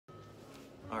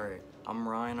Alright, I'm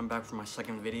Ryan, I'm back for my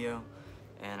second video,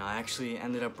 and I actually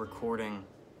ended up recording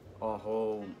a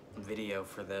whole video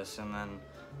for this, and then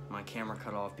my camera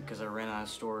cut off because I ran out of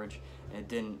storage, and it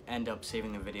didn't end up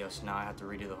saving the video, so now I have to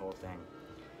redo the whole thing.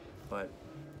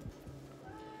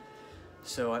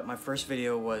 So my first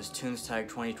video was Toonstag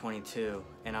 2022,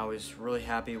 and I was really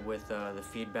happy with the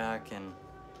feedback and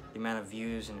the amount of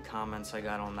views and comments I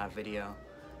got on that video,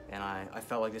 and I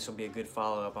felt like this would be a good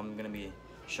follow-up. I'm going to be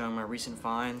showing my recent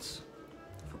finds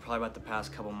for probably about the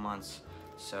past couple months.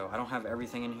 So I don't have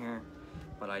everything in here,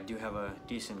 but I do have a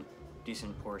decent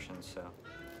portion. So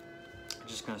I'm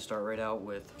just gonna start right out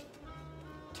with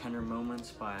Tender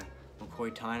Moments by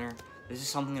McCoy Tyner. This is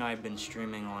something that I've been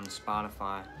streaming on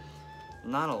Spotify.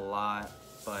 Not a lot,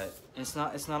 but it's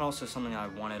not also something I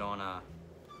wanted on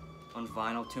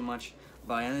vinyl too much,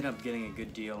 but I ended up getting a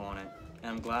good deal on it,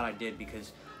 and I'm glad I did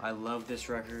because I love this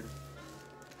record.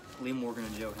 Lee Morgan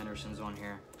and Joe Henderson's on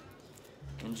here,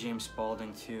 and James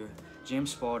Spaulding too. James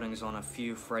Spaulding's on a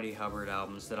few Freddie Hubbard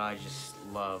albums that I just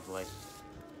love, like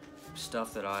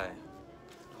stuff that I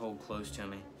hold close to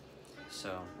me.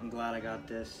 So I'm glad I got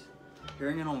this.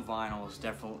 Hearing it on vinyl is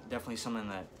definitely something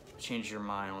that changes your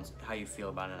mind on how you feel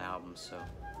about an album. So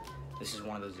this is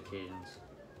one of those occasions.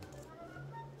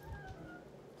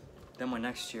 Then my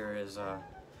next here is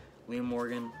Lee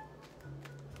Morgan,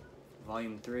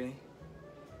 Volume 3.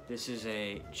 This is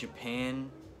a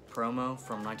Japan promo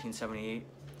from 1978,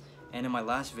 and in my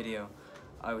last video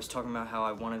I was talking about how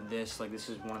I wanted this, like this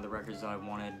is one of the records that I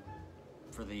wanted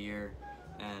for the year,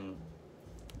 and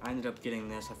I ended up getting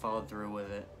this. I followed through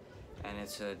with it, and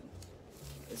it's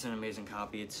an amazing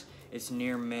copy. It's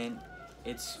near mint.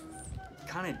 It's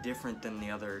kind of different than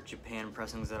the other Japan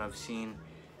pressings that I've seen.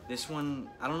 This one,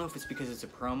 I don't know if it's because it's a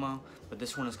promo, but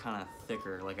this one is kind of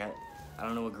thicker. Like I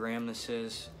don't know what gram this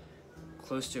is.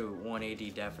 Close to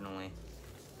 180 definitely,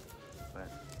 but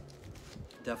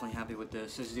definitely happy with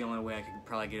this. This is the only way I could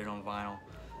probably get it on vinyl.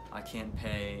 I can't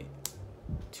pay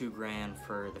 $2 grand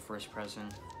for the first pressing,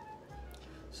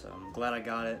 so I'm glad I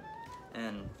got it.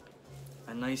 And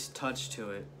a nice touch to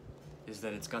it is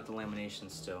that it's got the lamination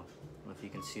still. I don't know if you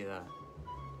can see that.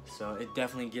 So it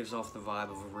definitely gives off the vibe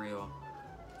of a real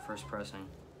first pressing.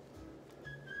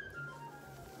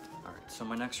 Alright, so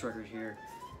my next record here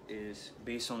is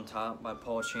Bass on Top by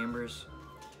Paul Chambers,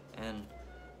 and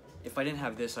if I didn't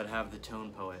have this I'd have The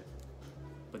Tone Poet,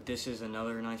 but this is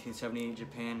another 1978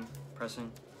 Japan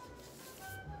pressing,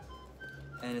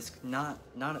 and it's not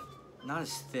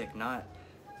as thick.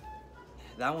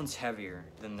 That one's heavier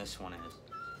than this one is,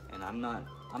 and I'm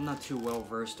not too well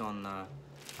versed on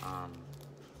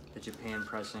the Japan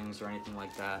pressings or anything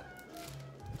like that.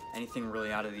 Anything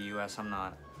really out of the US I'm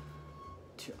not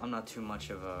too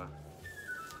much of a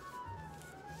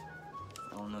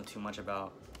I don't know too much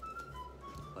about,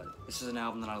 but this is an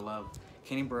album that I love.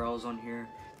 Kenny Burrell's on here.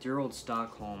 Dear Old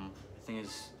Stockholm, I think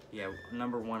is, yeah,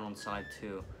 #1 on side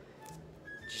 2.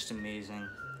 Just amazing.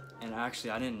 And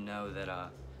actually, I didn't know that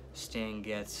Stan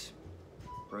Getz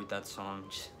wrote that song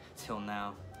till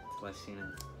now, till I've seen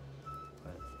it.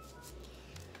 But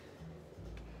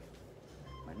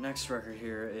my next record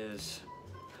here is,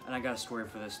 and I got a story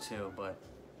for this too, but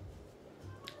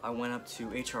I went up to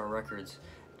HR Records.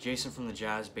 Jason from the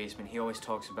Jazz Basement, he always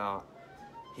talks about,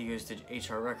 he goes to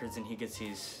HR Records and he gets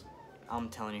these, I'm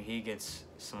telling you, he gets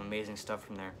some amazing stuff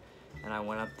from there. And I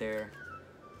went up there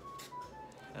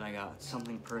and I got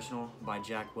Something Personal by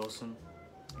Jack Wilson.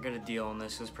 I got a deal on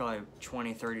this. It was probably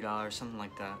 $20, $30, something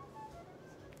like that.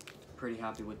 Pretty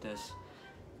happy with this.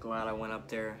 Glad I went up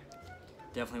there.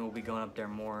 Definitely will be going up there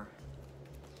more.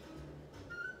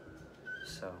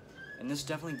 So, and this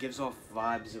definitely gives off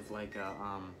vibes of like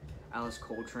Alice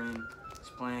Coltrane is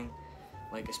playing,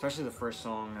 like especially the first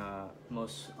song,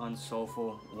 Most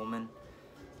Unsoulful Woman.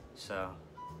 So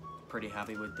pretty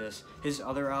happy with this. His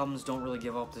other albums don't really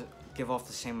give off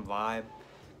the same vibe,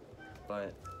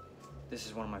 but this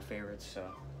is one of my favorites, so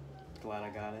glad I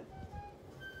got it.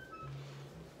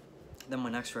 Then my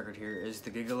next record here is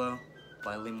The Gigolo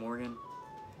by Lee Morgan,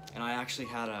 and I actually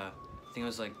had I think it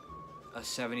was like a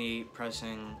 78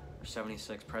 pressing or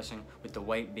 76 pressing with the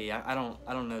white B. I don't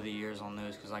know the years on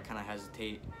those because I kind of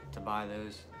hesitate to buy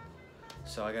those.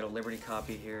 So I got a Liberty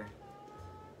copy here.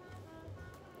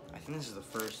 I think this is the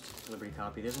first Liberty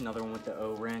copy. There's another one with the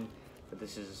O ring, but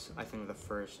this is, I think, the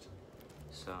first.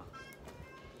 So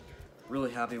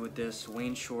really happy with this.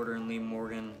 Wayne Shorter and Lee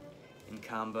Morgan in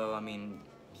combo. I mean,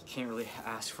 you can't really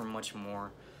ask for much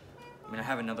more. I mean, I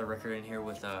have another record in here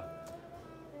with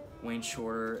Wayne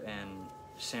Shorter and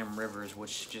Sam Rivers,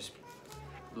 which just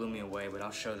blew me away, but I'll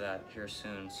show that here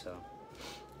soon. So,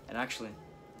 and actually,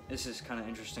 this is kind of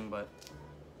interesting, but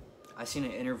I seen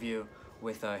an interview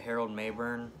with Harold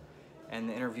Mayburn, and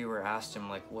the interviewer asked him,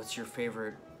 like, what's your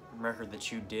favorite record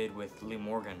that you did with Lee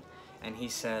Morgan? And he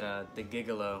said The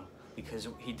Gigolo, because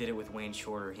he did it with Wayne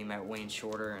Shorter. He met Wayne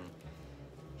Shorter, and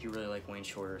he really liked Wayne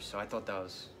Shorter, so I thought that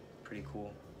was pretty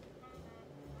cool.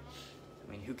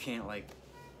 I mean, who can't, like,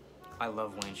 I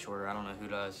love Wayne Shorter. I don't know who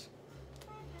does.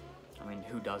 I mean,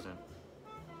 who doesn't?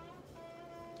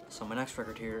 So my next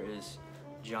record here is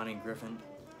Johnny Griffin.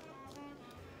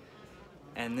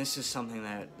 And this is something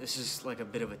this is like a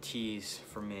bit of a tease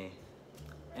for me.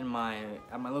 At my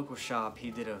local shop,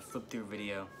 he did a flip through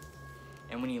video.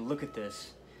 And when you look at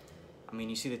this, I mean,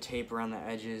 you see the tape around the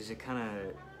edges, it kind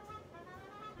of,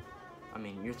 I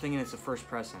mean, you're thinking it's the first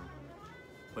pressing,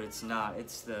 but it's not.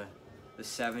 It's the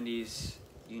 70s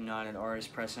United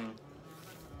Artists pressing.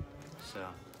 So,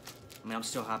 I mean, I'm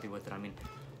still happy with it. I mean,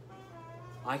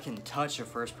 I can touch a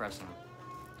first pressing.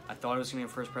 I thought it was gonna be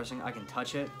a first pressing. I can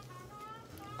touch it,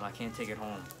 but I can't take it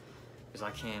home because I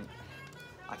can't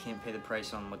pay the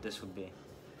price on what this would be.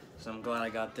 So I'm glad I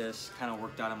got this. Kind of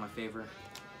worked out in my favor.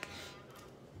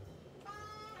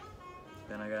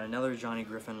 Then I got another Johnny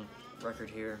Griffin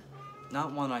record here.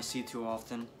 Not one I see too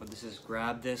often, but this is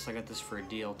Grab This. I got this for a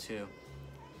deal too.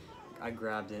 I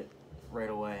grabbed it right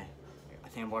away. I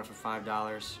think I bought it for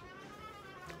 $5.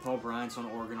 Paul Bryant's on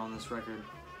organ on this record.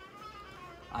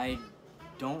 I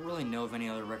don't really know of any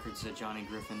other records that Johnny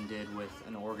Griffin did with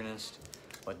an organist,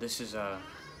 but this is a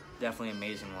definitely an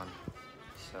amazing one.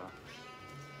 So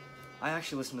I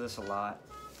actually listen to this a lot,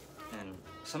 and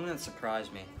something that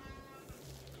surprised me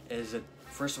is that,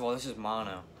 first of all, this is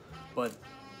mono, but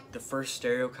the first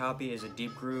stereo copy is a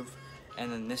deep groove,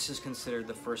 and then this is considered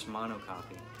the first mono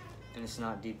copy, and it's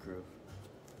not deep groove.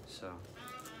 So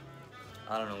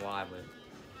I don't know why, but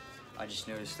I just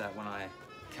noticed that when I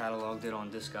cataloged it on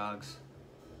Discogs.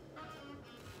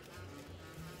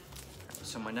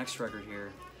 So my next record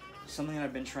here, something that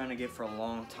I've been trying to get for a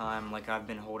long time, like I've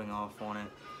been holding off on it.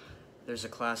 There's a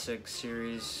classic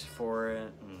series for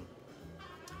it, and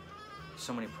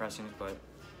so many pressings, but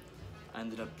I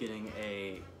ended up getting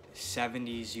a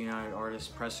 70s United Artists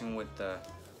pressing with the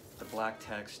black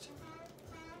text.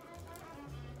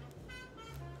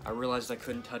 I realized I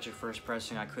couldn't touch a first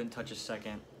pressing, I couldn't touch a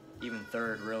second, even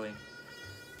third, really.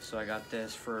 So I got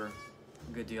this for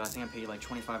a good deal. I think I paid like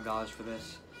 $25 for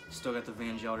this. Still got the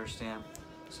Van Gelder stamp,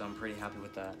 so I'm pretty happy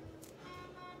with that.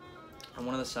 And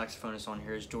one of the saxophonists on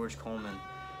here is George Coleman,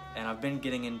 and I've been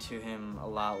getting into him a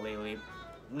lot lately.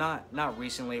 Not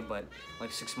recently, but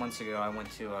like 6 months ago I went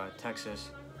to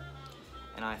Texas,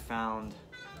 and I found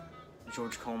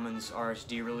George Coleman's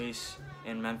RSD release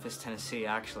in Memphis, Tennessee,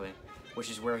 actually, which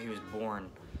is where he was born.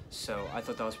 So I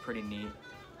thought that was pretty neat.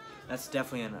 That's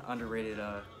definitely an underrated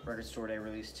Record Store Day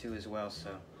release too as well, so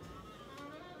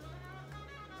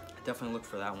definitely look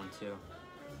for that one too.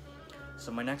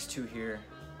 So my next two here,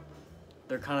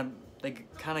 they kind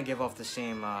of give off the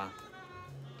same.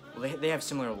 They have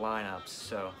similar lineups,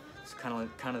 so it's kind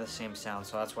of the same sound.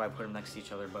 So that's why I put them next to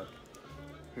each other. But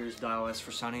here's Dial S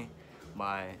for Sonny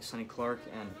by Sonny Clark,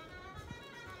 and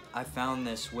I found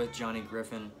this with Johnny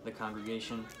Griffin, The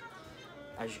Congregation.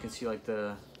 As you can see, like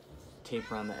the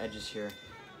tape around the edges here,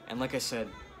 and like I said,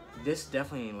 this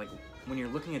definitely, like, when you're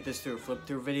looking at this through a flip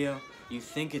through video, you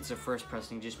think it's a first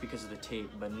pressing just because of the tape,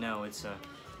 but no, it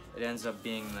ends up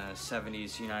being the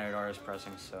 70s United Artists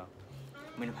pressing. So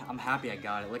I mean, I'm happy I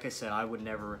got it. Like I said, I would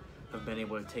never have been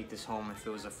able to take this home if it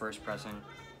was a first pressing.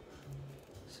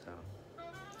 So,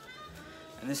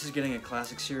 and this is getting a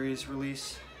Classic Series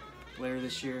release later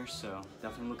this year, so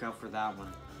definitely look out for that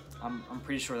one. I'm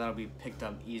pretty sure that'll be picked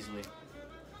up easily.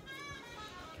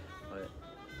 But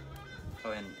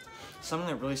oh, and something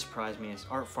that really surprised me is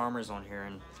Art Farmer's on here,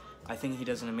 and I think he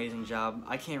does an amazing job.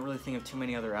 I can't really think of too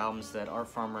many other albums that Art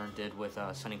Farmer did with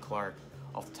Sonny Clark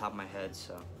off the top of my head,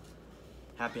 so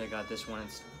happy I got this one.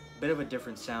 It's a bit of a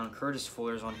different sound. Curtis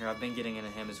Fuller's on here. I've been getting into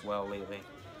him as well lately.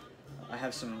 I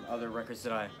have some other records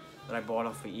that I bought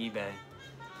off of eBay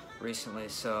recently,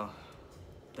 so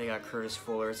they got Curtis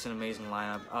Fuller. It's an amazing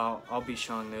lineup. I'll be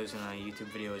showing those in a YouTube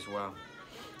video as well.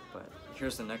 But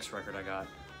here's the next record I got.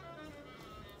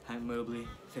 Hank Mobley,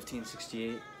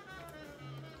 1568.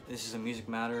 This is a Music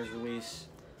Matters release,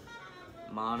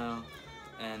 mono,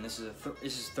 and this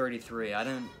is 33. I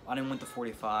didn't want the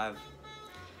 45.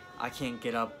 I can't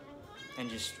get up and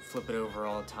just flip it over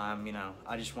all the time, you know.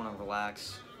 I just want to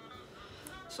relax.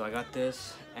 So I got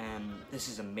this, and this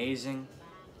is amazing.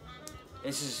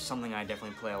 This is something I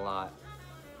definitely play a lot.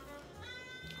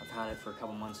 I've had it for a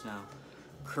couple months now.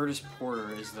 Curtis Porter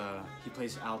is he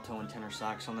plays alto and tenor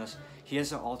sax on this. He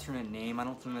has an alternate name. I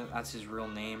don't think that's his real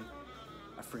name.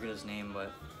 I forget his name,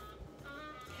 but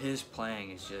his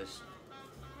playing is just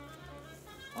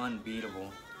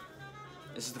unbeatable.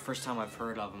 This is the first time I've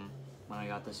heard of him when I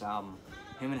got this album.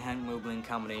 Him and Hank Mobley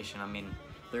combination, I mean,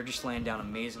 they're just laying down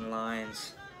amazing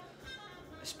lines.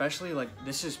 Especially, like,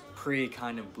 this is pre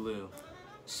Kind of Blue.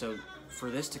 So,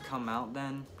 for this to come out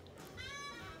then,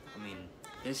 I mean,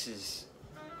 this is...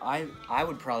 I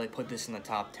would probably put this in the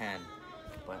top 10.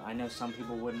 But I know some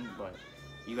people wouldn't, but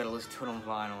you gotta listen to it on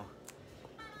vinyl.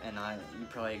 And you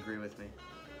probably agree with me.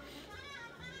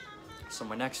 So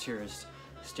my next here is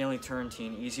Stanley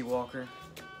Turrentine Easy Walker.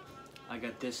 I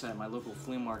got this at my local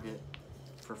flea market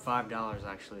for $5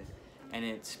 actually, and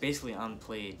it's basically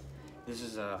unplayed. This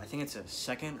is I think it's a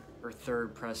second or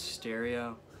third press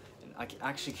stereo, and I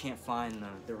actually can't find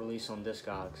the release on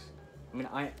Discogs. I mean,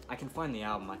 I can find the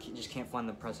album, just can't find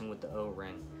the pressing with the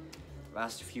O-ring. I've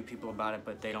asked a few people about it,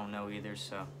 but they don't know either,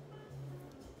 so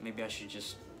maybe I should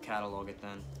just catalog it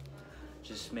then.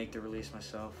 Just make the release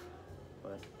myself,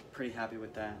 but pretty happy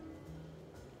with that.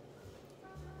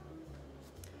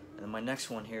 And my next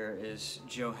one here is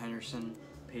Joe Henderson,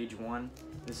 Page 1.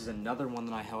 This is another one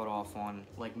that I held off on,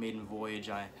 like Maiden Voyage.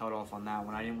 I held off on that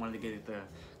one. I didn't want to get the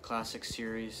classic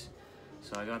series,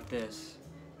 so I got this.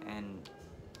 And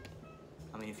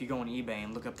I mean, if you go on eBay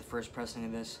and look up the first pressing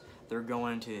of this, they're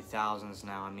going into the thousands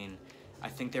now. I mean, I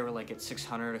think they were like at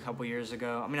 600 a couple years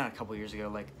ago. I mean, not a couple years ago,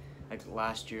 like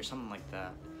last year, something like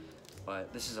that.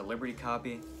 But this is a Liberty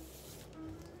copy,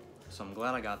 so I'm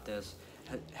glad I got this.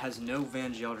 Has no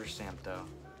Van Gelder stamp though,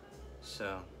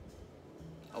 so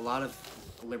a lot of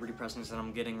Liberty pressings that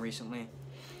I'm getting recently,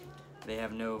 they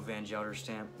have no Van Gelder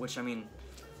stamp, which, I mean,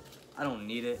 I don't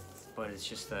need it, but it's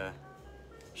just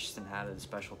an added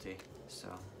specialty. So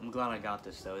I'm glad I got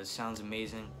this though. It sounds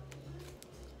amazing.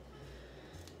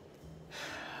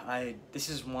 This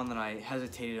is one that I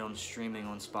hesitated on streaming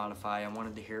on Spotify. I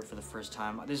wanted to hear it for the first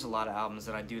time. There's a lot of albums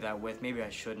that I do that with. Maybe I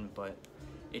shouldn't, but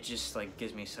it just like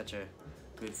gives me such a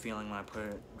good feeling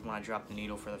when I drop the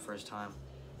needle for the first time.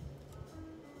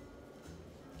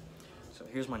 So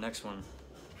here's my next one.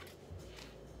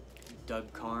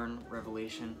 Doug Karn,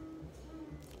 Revelation.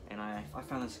 And I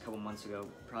found this a couple months ago,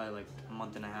 probably like a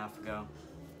month and a half ago.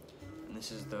 And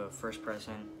this is the first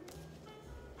pressing.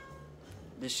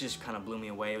 This just kind of blew me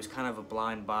away. It was kind of a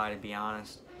blind buy, to be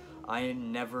honest.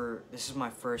 This is my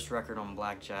first record on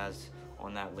Black Jazz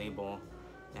on that label.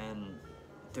 And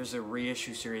there's a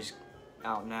reissue series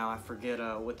out now. I forget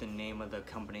what the name of the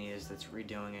company is that's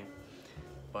redoing it.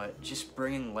 But just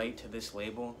bringing light to this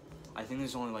label, I think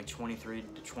there's only like 23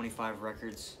 to 25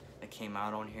 records that came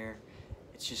out on here.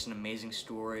 It's just an amazing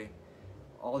story.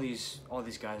 All these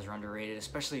guys are underrated,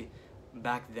 especially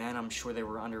back then. I'm sure they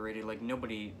were underrated. Like,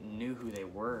 nobody knew who they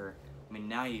were. I mean,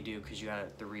 now you do because you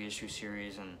got the reissue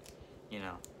series and, you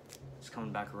know, it's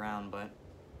coming back around. But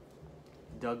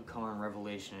Doug Karn,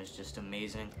 Revelation is just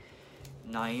amazing.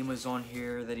 Naima's on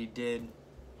here that he did.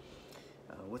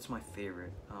 What's my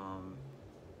favorite?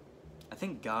 I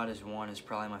think God Is One is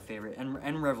probably my favorite,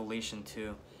 and Revelation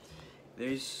too.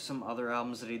 There's some other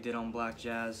albums that he did on Black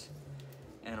Jazz,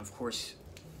 and of course,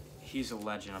 he's a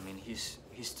legend. I mean, he's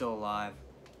still alive.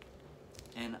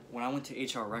 And when I went to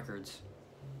HR Records,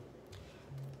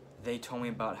 they told me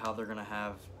about how they're gonna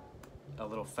have a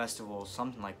little festival,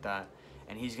 something like that,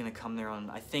 and he's gonna come there on,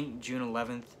 I think, June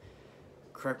 11th.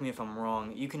 Correct me if I'm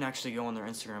wrong. You can actually go on their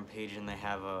Instagram page and they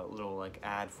have a little like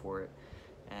ad for it,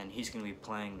 and he's gonna be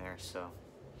playing there. So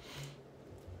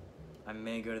I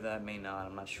may go to that, may not.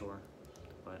 I'm not sure,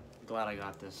 but glad I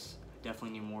got this.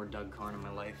 Definitely need more Doug Karn in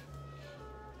my life.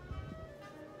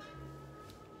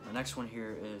 The next one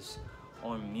here is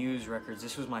on Muse Records.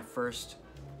 This was my first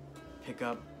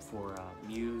pickup for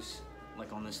Muse,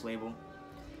 like on this label.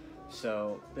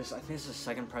 So I think this is the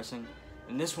second pressing,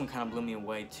 and this one kind of blew me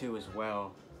away too as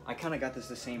well. I kind of got this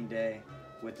the same day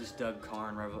with this Doug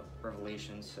Karn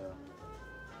Revelation, so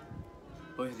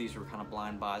both of these were kind of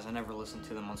blind buys. I never listened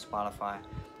to them on Spotify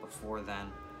before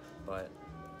then, but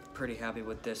pretty happy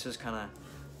with this. This is kind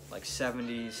of like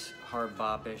 70s hard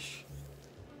bop-ish.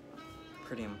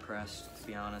 Pretty impressed, to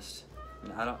be honest.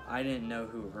 I didn't know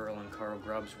who Earl and Carl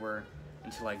Grubbs were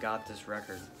until I got this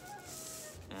record,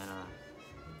 and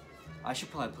I should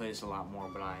probably play this a lot more,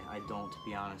 but I don't, to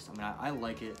be honest. I mean, I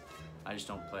like it, I just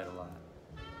don't play it a lot.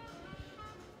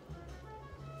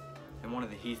 And one of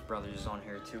the Heath brothers is on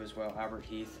here too as well, Albert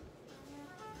Heath.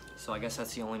 So I guess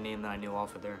that's the only name that I knew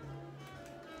off of there.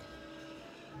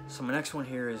 So my next one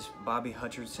here is Bobby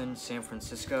Hutcherson, San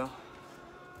Francisco.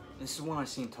 This is one I've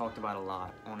seen talked about a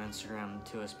lot on Instagram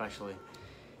too, especially.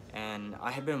 And I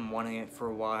had been wanting it for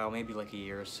a while, maybe like a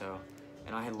year or so.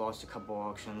 And I had lost a couple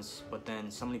auctions, but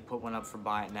then somebody put one up for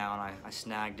buy it now, and I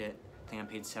snagged it think I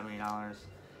paid $70,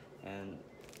 and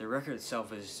the record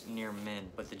itself is near mint,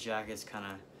 but the jacket's kind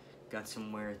of got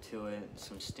some wear to it,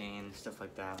 some stains, stuff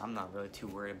like that. I'm not really too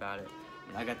worried about it. I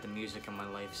mean, I got the music in my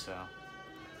life, so.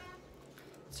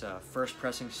 It's a first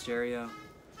pressing stereo.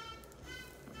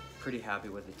 Pretty happy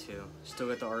with it too. Still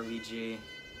got the RVG.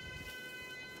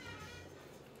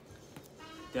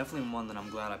 Definitely one that I'm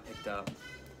glad I picked up.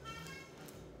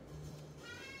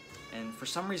 And for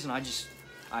some reason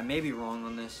I may be wrong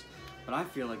on this, but I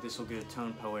feel like this will get a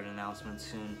Tone Poet announcement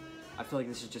soon. I feel like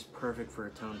this is just perfect for a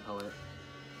Tone Poet.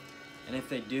 And if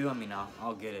they do, I mean,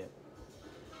 I'll get it.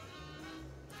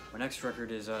 My next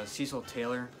record is Cecil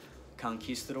Taylor,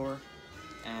 Conquistador.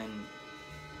 And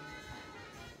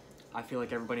I feel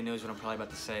like everybody knows what I'm probably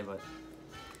about to say, but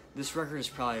this record is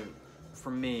probably, for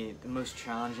me, the most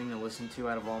challenging to listen to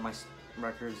out of all my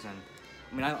records. And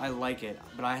I mean, I like it,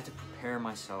 but I have to prepare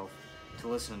myself to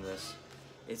listen to this.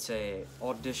 It's a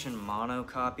Audition mono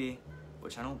copy,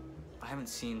 which I haven't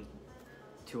seen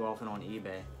too often on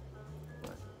eBay,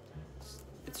 but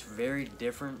it's very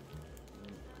different.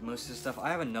 Most of the stuff. I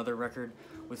have another record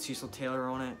with Cecil Taylor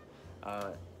on it.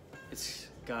 It's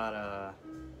got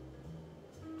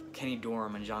Kenny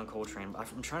Dorham and John Coltrane.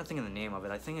 I'm trying to think of the name of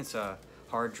it. I think it's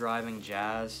Hard Driving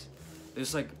Jazz.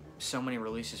 There's like so many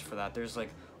releases for that. There's like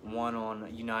one on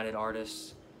United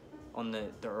Artists on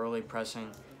the early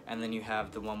pressing, and then you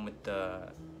have the one with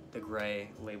the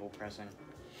gray label pressing.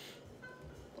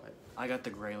 But I got the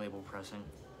gray label pressing.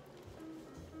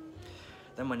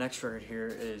 Then my next record here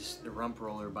is The Rump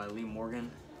Roller by Lee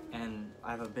Morgan. And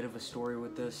I have a bit of a story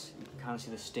with this. You can kind of see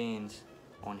the stains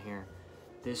on here.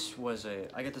 This was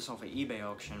I got this off an eBay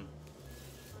auction,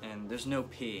 and there's no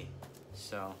P,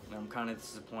 so I'm kind of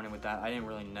disappointed with that. I didn't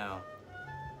really know.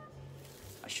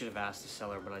 I should have asked the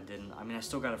seller, but I didn't. I mean, I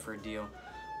still got it for a deal,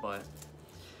 but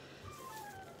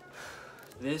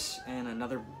this and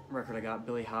another record I got,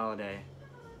 Billie Holiday,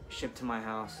 shipped to my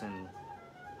house, and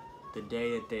the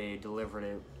day that they delivered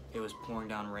it, it was pouring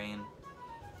down rain.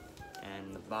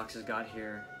 And the boxes got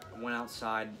here, went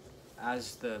outside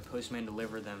as the postman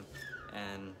delivered them,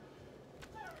 and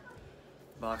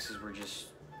boxes were just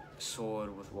soiled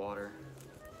with water.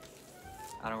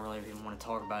 I don't really even want to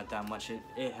talk about it that much.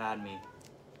 It had me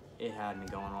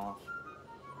going off.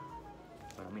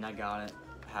 But I mean, I got it,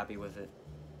 happy with it.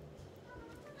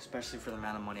 Especially for the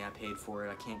amount of money I paid for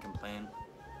it, I can't complain.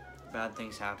 Bad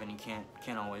things happen, you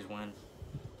can't always win.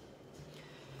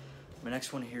 My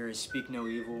next one here is Speak No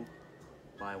Evil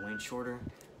by Wayne Shorter,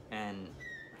 and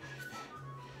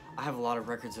I have a lot of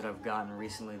records that I've gotten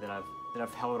recently that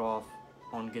I've held off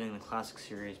on getting the classic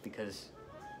series because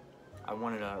I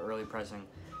wanted an early pressing,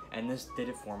 and this did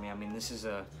it for me. I mean, this is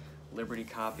a Liberty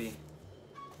copy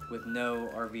with no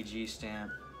RVG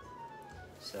stamp,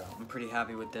 so I'm pretty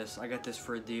happy with this. I got this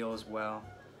for a deal as well.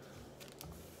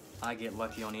 I get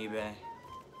lucky on eBay,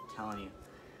 I'm telling you.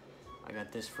 I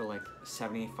got this for like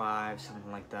 $75,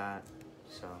 something like that.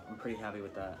 So I'm pretty happy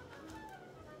with that.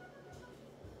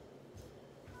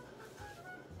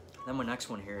 Then my next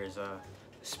one here is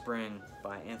Spring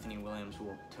by Anthony Williams,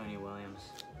 Tony Williams.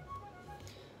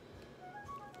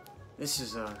 This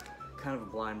is kind of a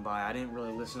blind buy. I didn't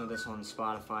really listen to this on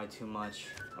Spotify too much.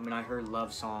 I mean, I heard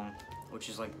Love Song, which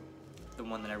is like the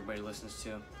one that everybody listens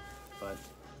to, but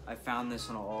I found this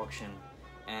on an auction,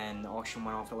 and the auction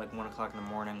went off at like 1 o'clock in the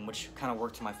morning, which kind of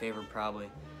worked to my favor probably,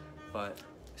 but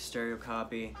stereo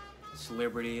copy, it's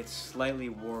Liberty, it's slightly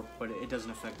warped, but it doesn't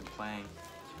affect the playing.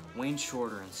 Wayne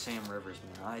Shorter and Sam Rivers,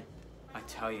 man, I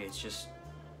tell you, it's just,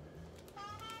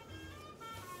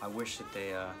 I wish that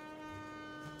they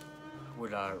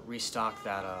would restock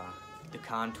that The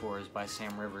Contours by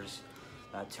Sam Rivers,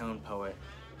 that Tone Poet.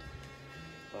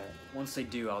 But once they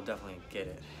do, I'll definitely get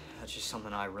it. That's just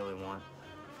something I really want.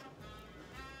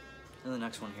 And the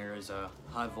next one here is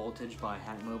High Voltage by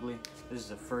Hank Mobley. This is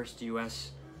the first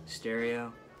US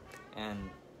stereo, and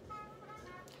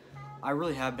I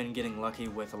really have been getting lucky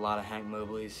with a lot of Hank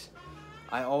Mobley's.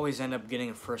 I always end up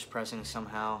getting a first pressing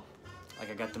somehow.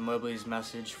 Like I got the Mobley's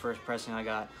Message first pressing, I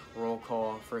got Roll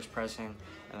Call first pressing,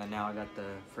 and then now I got the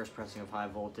first pressing of High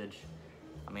Voltage.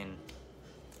 I mean,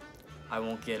 I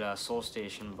won't get Soul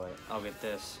Station, but I'll get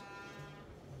this.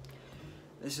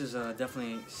 This is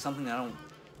definitely something that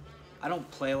I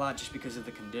don't play a lot just because of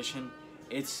the condition.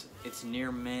 It's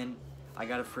near mint. I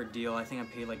got it for a deal. I think I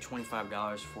paid like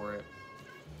 $25 for it.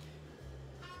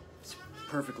 It's a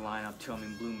perfect lineup too. I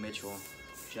mean, Blue Mitchell,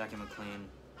 Jackie McLean.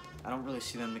 I don't really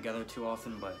see them together too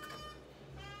often, but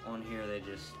on here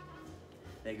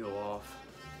they go off.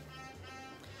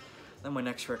 Then my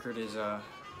next record is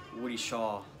Woody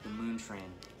Shaw, The Moon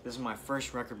Train. This is my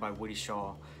first record by Woody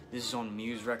Shaw. This is on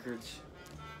Muse Records.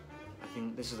 I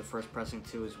think this is the first pressing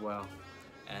too as well.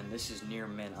 And this is near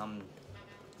mint. I'm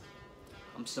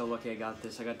so lucky I got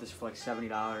this. I got this for like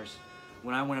 $70.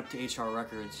 When I went up to HR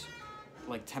Records,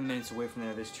 like 10 minutes away from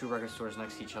there, there's 2 record stores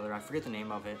next to each other. I forget the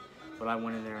name of it, but I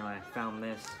went in there and I found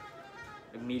this.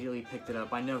 Immediately picked it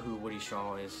up. I know who Woody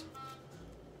Shaw is.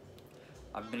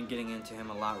 I've been getting into him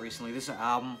a lot recently. This is an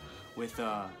album with,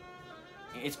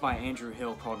 it's by Andrew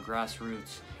Hill called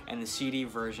Grassroots. And the CD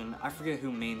version, I forget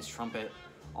who mains trumpet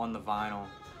on the vinyl.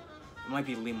 It might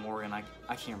be Lee Morgan,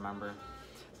 I can't remember.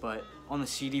 But on the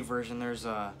CD version, there's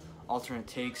alternate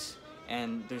takes,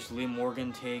 and there's Lee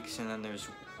Morgan takes, and then there's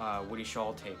Woody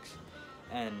Shaw takes.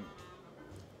 And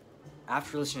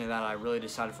after listening to that, I really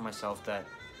decided for myself that,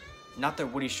 not that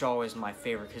Woody Shaw is my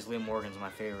favorite, because Lee Morgan's my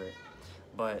favorite,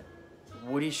 but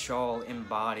Woody Shaw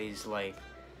embodies like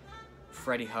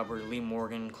Freddie Hubbard, Lee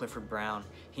Morgan, Clifford Brown.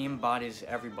 He embodies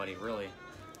everybody, really.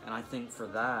 And I think for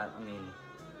that, I mean,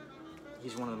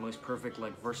 he's one of the most perfect,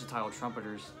 like, versatile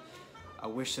trumpeters. I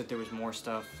wish that there was more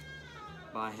stuff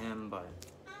by him, but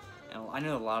you know, I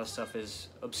know a lot of stuff is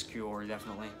obscure,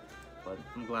 definitely, but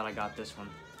I'm glad I got this one.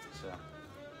 So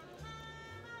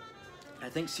I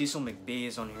think Cecil McBee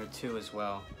is on here too as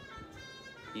well.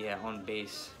 Yeah, on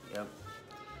bass. Yep.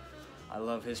 I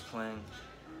love his playing.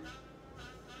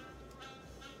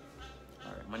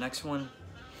 All right, my next one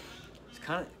is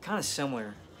kind of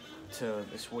similar to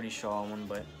this Woody Shaw one,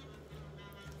 but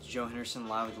it's Joe Henderson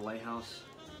live at the Lighthouse.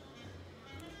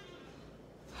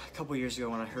 A couple years ago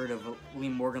when I heard of Lee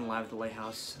Morgan live at the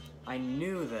Lighthouse, I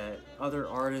knew that other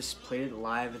artists played it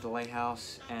live at the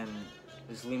Lighthouse, and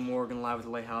there's Lee Morgan live at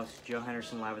the Lighthouse, Joe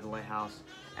Henderson live at the Lighthouse,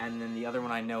 and then the other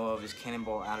one I know of is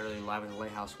Cannonball Adderley live at the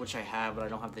Lighthouse, which I have, but I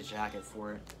don't have the jacket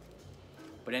for it.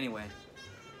 But anyway,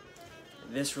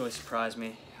 this really surprised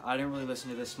me. I didn't really listen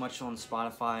to this much on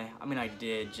Spotify. I mean, I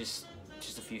did, just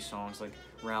a few songs, like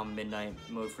Around Midnight,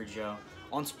 Mode for Joe.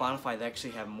 On Spotify, they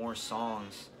actually have more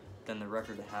songs than the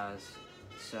record has.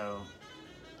 So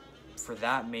for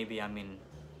that, maybe, I mean,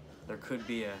 there could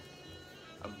be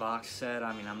a box set.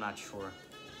 I mean, I'm not sure.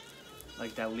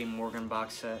 Like that Lee Morgan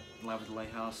box set, Live at the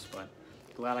Lighthouse, but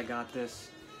glad I got this.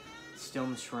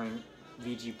 Stillman Shrink,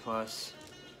 VG Plus.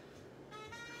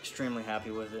 Extremely happy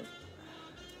with it.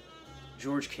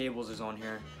 George Cables is on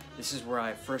here. This is where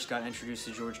I first got introduced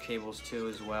to George Cables too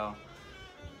as well.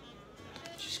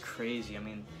 It's just crazy. I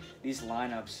mean, these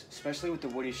lineups, especially with the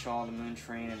Woody Shaw, the Moon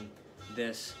Train, and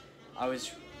this, I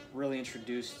was really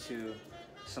introduced to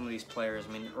some of these players.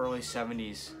 I mean, early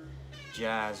 70s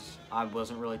jazz, I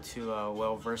wasn't really too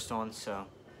well versed on, so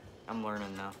I'm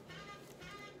learning now.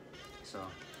 So,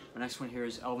 my next one here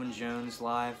is Elvin Jones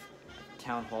live at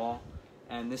Town Hall.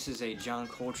 And this is a John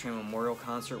Coltrane Memorial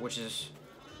Concert, which is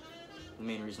the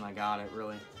main reason I got it,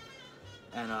 really.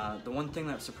 And the one thing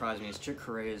that surprised me is Chick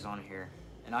Corea is on here.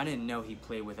 And I didn't know he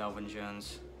played with Elvin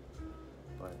Jones.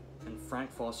 And Frank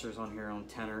Foster's on here on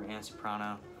tenor and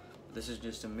soprano. This is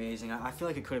just amazing. I feel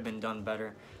like it could have been done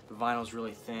better. The vinyl's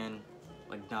really thin,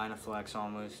 like Dynaflex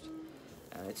almost.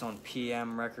 It's on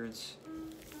PM Records.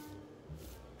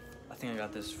 I think I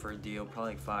got this for a deal,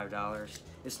 probably like $5.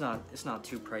 It's not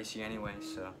too pricey anyway,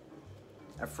 so.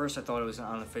 At first I thought it was an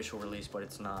unofficial release, but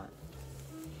it's not.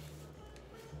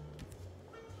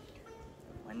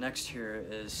 My next here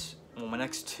is, well, my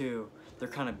next two, they're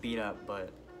kind of beat up, but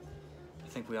I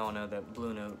think we all know that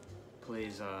Blue Note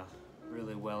plays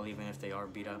really well even if they are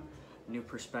beat up. New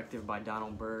Perspective by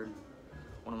Donald Byrd,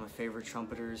 one of my favorite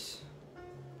trumpeters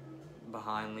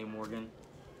behind Lee Morgan.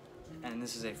 And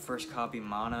this is a first copy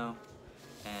mono,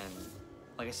 and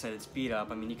like I said, it's beat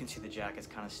up. I mean, you can see the jacket's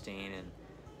kind of stained and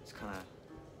it's kind of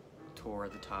tore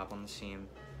at the top on the seam,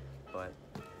 but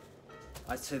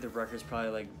I'd say the record's probably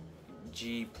like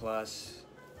G plus,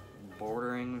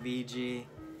 bordering VG.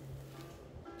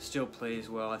 Still plays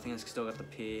well. I think it's still got the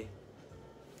P.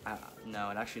 No,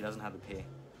 it actually doesn't have the P.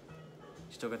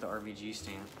 Still got the RVG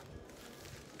stand.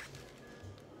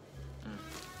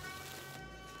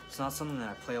 It's not something that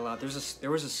I play a lot.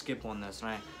 There was a skip on this, and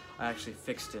I actually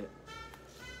fixed it.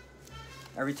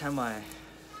 Every time I'm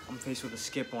faced with a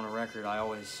skip on a record,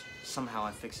 somehow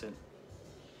I fix it.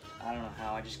 I don't know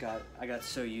how. I got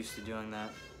so used to doing that.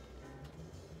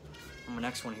 And my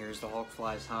next one here is The Hawk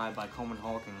Flies High by Coleman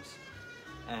Hawkins,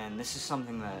 and this is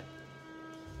something that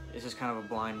is just kind of a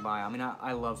blind buy. I mean,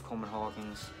 I love Coleman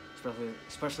Hawkins,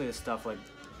 especially the stuff like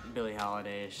Billie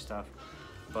Holiday-ish stuff,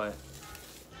 but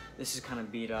this is kind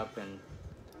of beat up and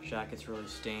jacket's really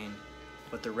stained,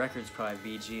 but the record's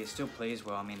probably VG. It still plays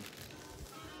well. I mean,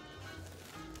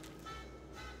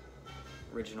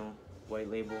 original white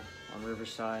label on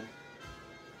Riverside.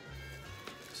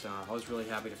 So I was really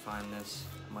happy to find this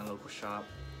at my local shop.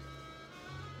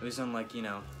 It was in, like, you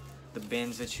know, the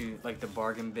bins that you, like the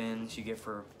bargain bins you get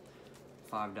for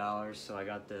 $5, so I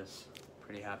got this.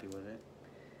 Pretty happy with it.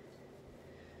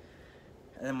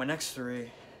 And then my next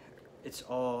three, it's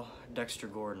all Dexter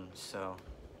Gordon, so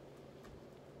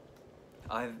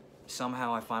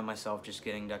somehow I find myself just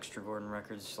getting Dexter Gordon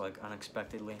records, like,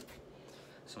 unexpectedly.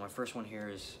 So my first one here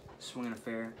is Swingin'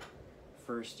 Affair,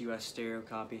 first US stereo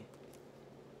copy.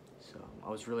 So I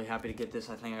was really happy to get this.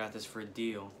 I think I got this for a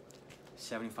deal,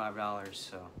 $75,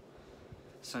 so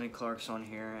Sonny Clark's on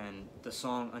here, and the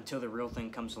song Until the Real Thing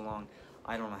Comes Along,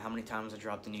 I don't know how many times I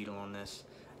dropped the needle on this.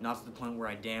 Not to the point where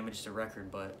I damaged the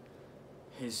record, but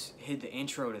the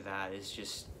intro to that is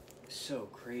just so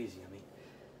crazy. I mean,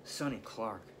 Sonny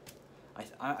Clark.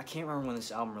 I can't remember when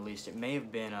this album released. It may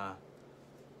have been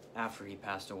after he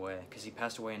passed away, because he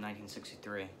passed away in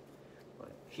 1963.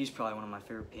 But he's probably one of my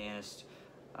favorite pianists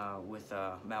with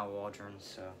Mal Waldron.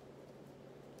 So.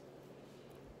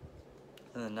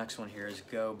 Then the next one here is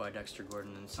Go by Dexter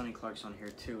Gordon, and Sonny Clark's on here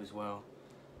too as well.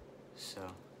 So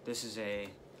this is a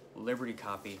Liberty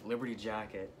copy, Liberty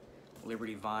jacket,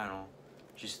 Liberty vinyl,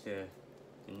 just the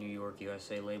New York,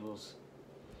 USA labels.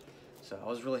 So I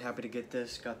was really happy to get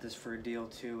this, got this for a deal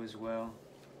too as well.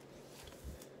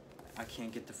 I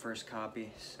can't get the first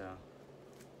copy, so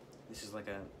this is like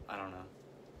a, I don't know,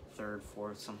 third,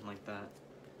 fourth, something like that.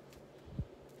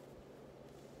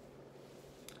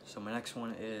 So my next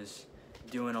one is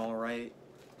Doing All Right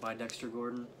by Dexter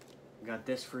Gordon. Got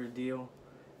this for a deal.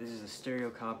 This is a stereo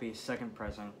copy, second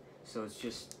pressing. So it's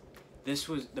just,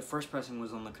 the first pressing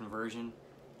was on the Conversion,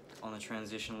 on the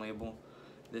Transition label.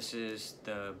 This is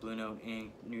the Blue Note Inc.,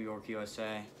 New York,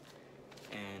 USA,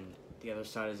 and the other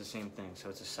side is the same thing. So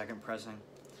it's a second pressing.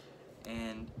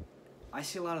 And I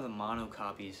see a lot of the mono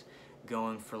copies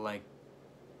going for like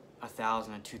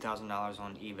 $1,000 and $2,000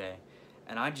 on eBay.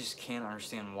 And I just can't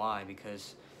understand why,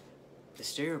 because the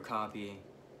stereo copy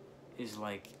is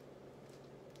like,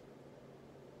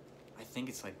 I think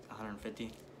it's like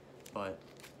 150, but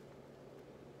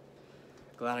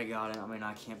glad I got it. I mean,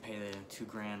 I can't pay the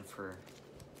 $2,000 for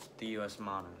the US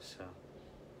mono, so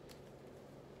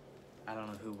I don't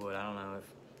know who would. I don't know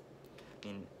if, I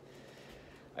mean,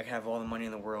 I could have all the money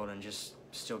in the world and just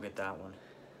still get that one.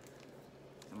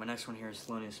 And my next one here is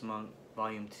Thelonious Monk,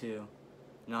 Volume 2,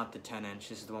 not the 10-inch.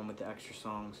 This is the one with the extra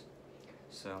songs.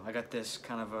 So I got this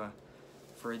kind of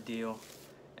for a deal,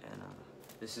 and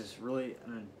this is really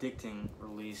an addicting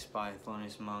release by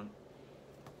Thelonious Monk.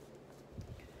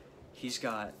 He's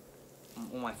got,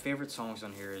 one of my favorite songs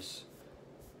on here is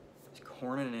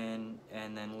Horning In,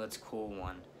 and then Let's Cool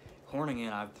One. Horning In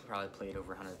I've probably played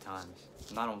over 100 times.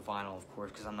 Not on vinyl, of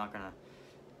course, because I'm not going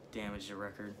to damage the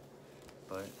record,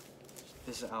 but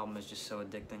this album is just so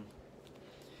addicting.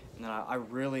 And I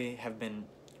really have been,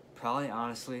 probably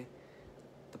honestly,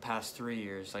 the past 3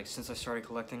 years, like since I started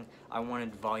collecting, I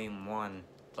wanted Volume 1,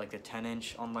 like the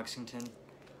 10-inch on Lexington.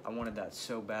 I wanted that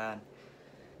so bad,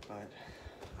 but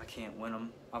I can't win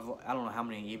them. I don't know how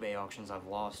many eBay auctions I've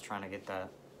lost trying to get that.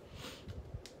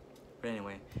 But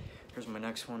anyway, here's my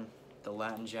next one, the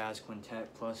Latin Jazz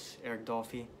Quintet plus Eric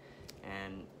Dolphy,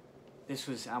 and this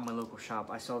was at my local shop.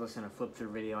 I saw this in a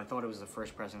flip-through video. I thought it was the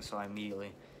first pressing, so I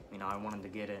immediately, I wanted to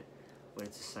get it, but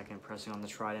it's the second pressing on the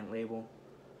Trident label.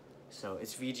 So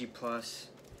it's VG Plus.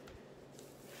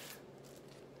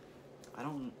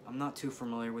 I'm not too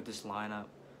familiar with this lineup.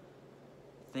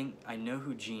 I know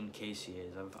who Gene Casey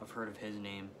is. I've heard of his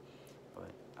name,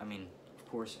 but I mean, of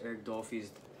course, Eric Dolphy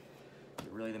is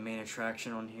really the main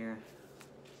attraction on here.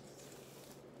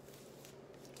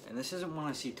 And this isn't one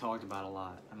I see talked about a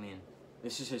lot. I mean,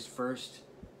 this is his first.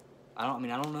 I don't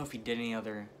know if he did any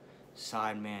other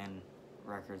Sideman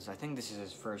records. I think this is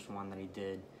his first one that he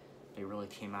did. He really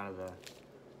came out of the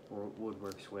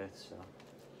woodworks with, so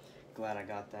glad I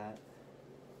got that.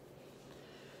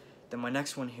 Then my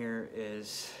next one here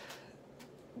is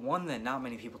one that not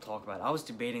many people talk about. I was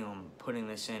debating on putting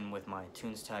this in with my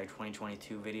Tunes Tag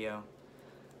 2022 video,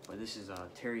 but this is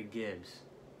Terry Gibbs.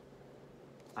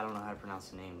 I don't know how to pronounce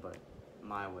the name, but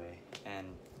My Way. And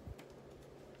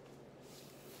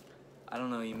I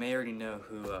don't know, you may already know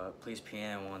who plays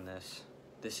piano on this.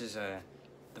 This is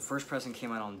the first pressing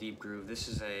came out on Deep Groove. This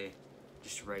is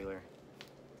just a regular.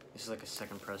 This is like a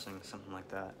second pressing, something like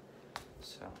that.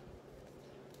 So,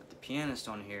 but the pianist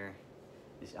on here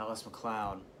is Alice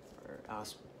MacLeod, or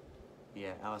Alice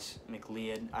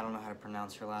MacLeod. I don't know how to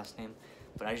pronounce her last name,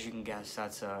 but as you can guess,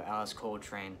 that's Alice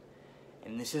Coltrane.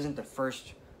 And this isn't the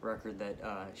first record that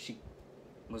she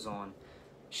was on.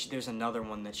 There's another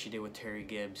one that she did with Terry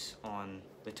Gibbs on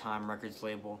the Time Records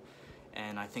label,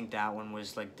 and I think that one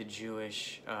was like the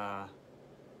Jewish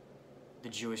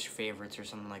favorites or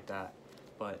something like that.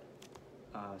 But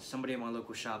somebody at my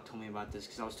local shop told me about this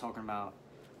because I was talking about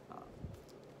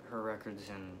her records,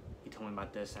 and he told me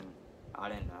about this, and I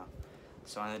didn't know.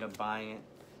 So I ended up buying it.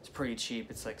 It's pretty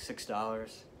cheap. It's like $6,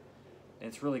 and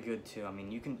it's really good too. I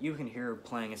mean, you can hear her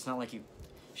playing. It's not like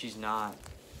she's not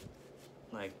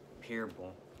like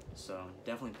hearable. So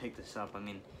definitely pick this up. I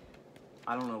mean,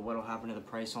 I don't know what'll happen to the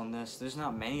price on this. There's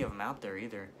not many of them out there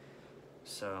either.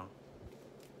 So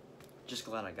just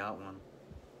glad I got one.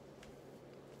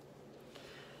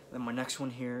 Then my next one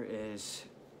here is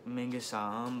Mingus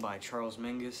A'am by Charles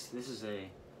Mingus. This is a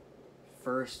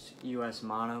first US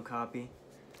mono copy.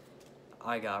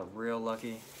 I got real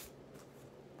lucky.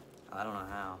 I don't know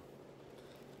how,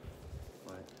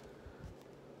 but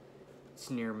it's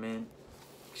near mint.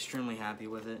 Extremely happy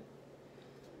with it.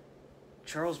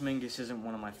 Charles Mingus isn't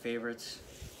one of my favorites.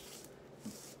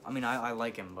 I mean, I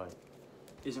like him, but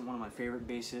isn't one of my favorite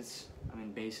bassists.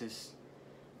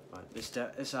 But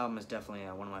this album is definitely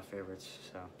one of my favorites,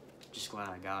 so just glad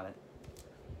I got it.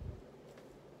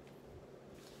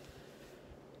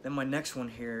 Then my next one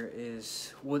here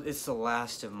is, well, it's the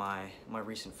last of my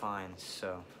recent finds,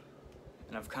 so,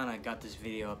 and I've kind of got this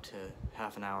video up to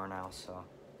half an hour now, so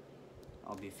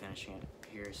I'll be finishing it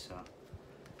here. So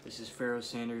this is Pharoah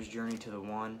Sanders' Journey to the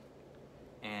One,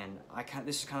 and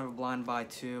this is kind of a blind buy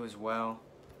too as well,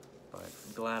 but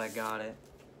I'm glad I got it.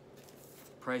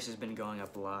 Price has been going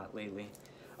up a lot lately.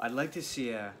 I'd like to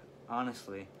see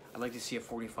honestly, I'd like to see a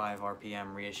 45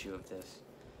 RPM reissue of this,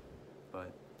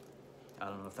 but I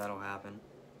don't know if that'll happen.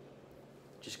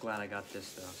 Just glad I got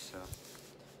this though. So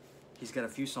he's got a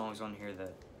few songs on here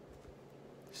that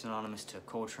synonymous to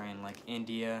Coltrane, like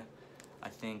India. I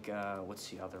think what's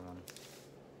the other one?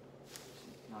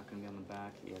 It's not gonna be on the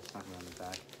back. Yeah, it's not gonna be on the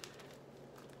back.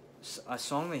 A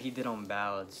song that he did on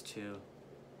ballads too.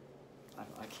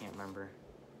 I can't remember.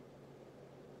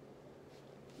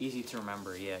 Easy to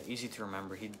Remember, yeah, Easy to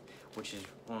Remember. Which is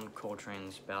on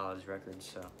Coltrane's ballads records.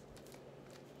 So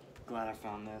glad I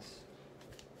found this.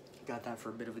 Got that for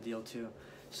a bit of a deal too.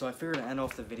 So I figured to end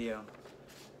off the video,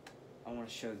 I want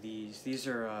to show these. These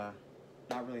are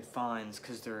not really finds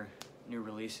because they're new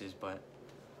releases, but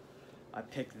I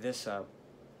picked this up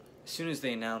as soon as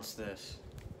they announced this.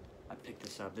 I picked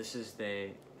this up. This is the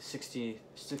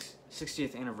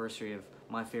 60th anniversary of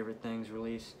My Favorite Things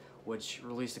release, which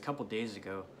released a couple days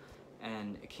ago,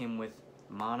 and it came with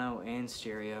mono and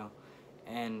stereo.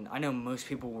 And I know most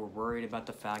people were worried about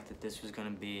the fact that this was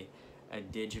going to be a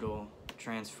digital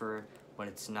transfer, but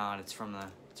it's not. It's from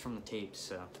the tapes.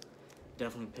 So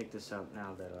definitely pick this up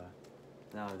now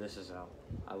that this is out.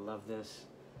 I love this.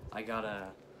 I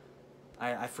got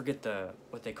I forget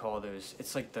what they call those.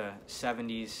 It's like the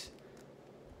 70s,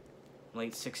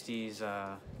 late 60s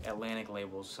Atlantic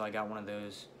labels. So I got one of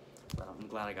those. But I'm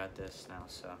glad I got this now.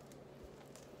 So,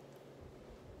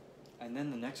 and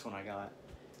then the next one I got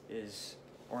is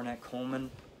Ornette Coleman.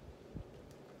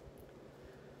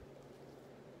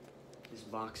 This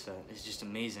box set is just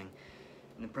amazing,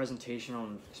 and the presentation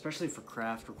on, especially for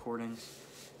craft recordings,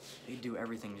 they do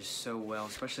everything just so well,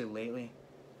 especially lately.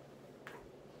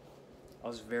 I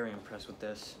was very impressed with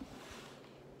this.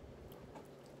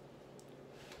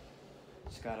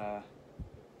 It's got I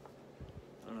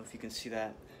don't know if you can see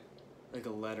that, like a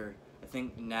letter. I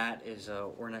think Nat is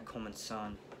Ornette Coleman's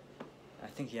son. I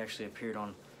think he actually appeared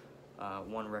on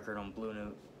one record on Blue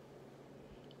Note.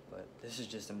 But this is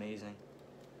just amazing.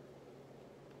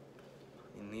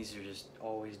 And these are just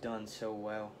always done so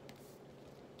well.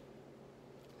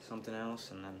 Something else,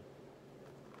 and then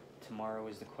Tomorrow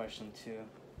is the Question too.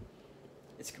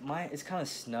 It's kind of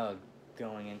snug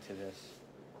going into this.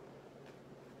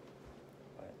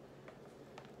 But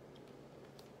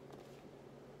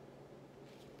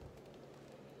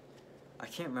I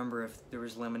can't remember if there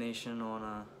was lamination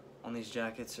on these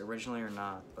jackets originally or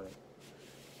not, but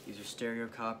these are stereo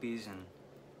copies and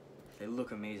they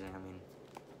look amazing. I mean,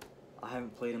 I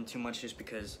haven't played them too much just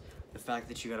because the fact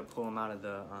that you got to pull them out of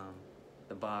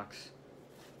the box.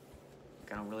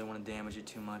 Like, I don't really want to damage it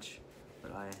too much,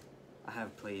 but I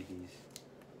have played these.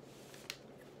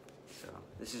 So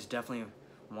this is definitely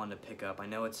one to pick up. I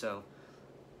know it's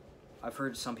I've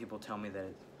heard some people tell me that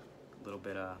it's a little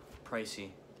bit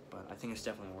pricey, but I think it's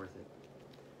definitely worth it.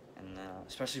 And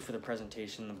especially for the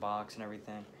presentation, the box and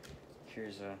everything.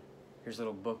 Here's a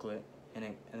little booklet in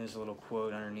it, and there's a little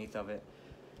quote underneath of it.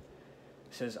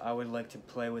 It says, "I would like to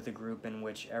play with a group in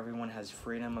which everyone has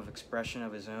freedom of expression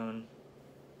of his own,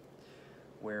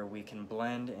 where we can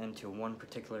blend into one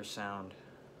particular sound."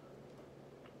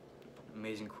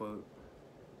 Amazing quote.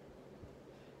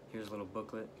 Here's a little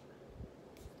booklet.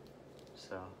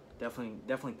 So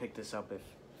definitely pick this up if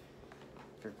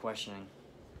you're questioning.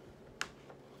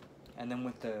 And then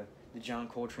with the John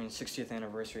Coltrane 60th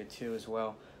anniversary too as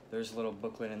well, there's a little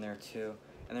booklet in there too,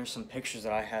 and there's some pictures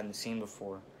that I hadn't seen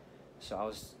before, so I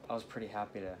was pretty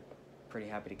happy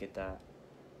to get that.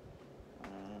 I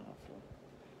don't know if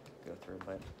we'll go through,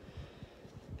 but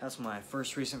that's my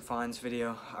first recent finds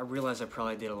video. I realized I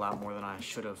probably did a lot more than I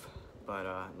should have, but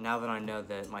now that I know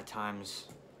that my time's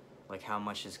like how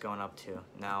much it's going up to,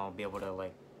 now I'll be able to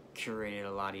like curate it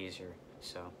a lot easier.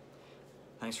 So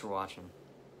thanks for watching.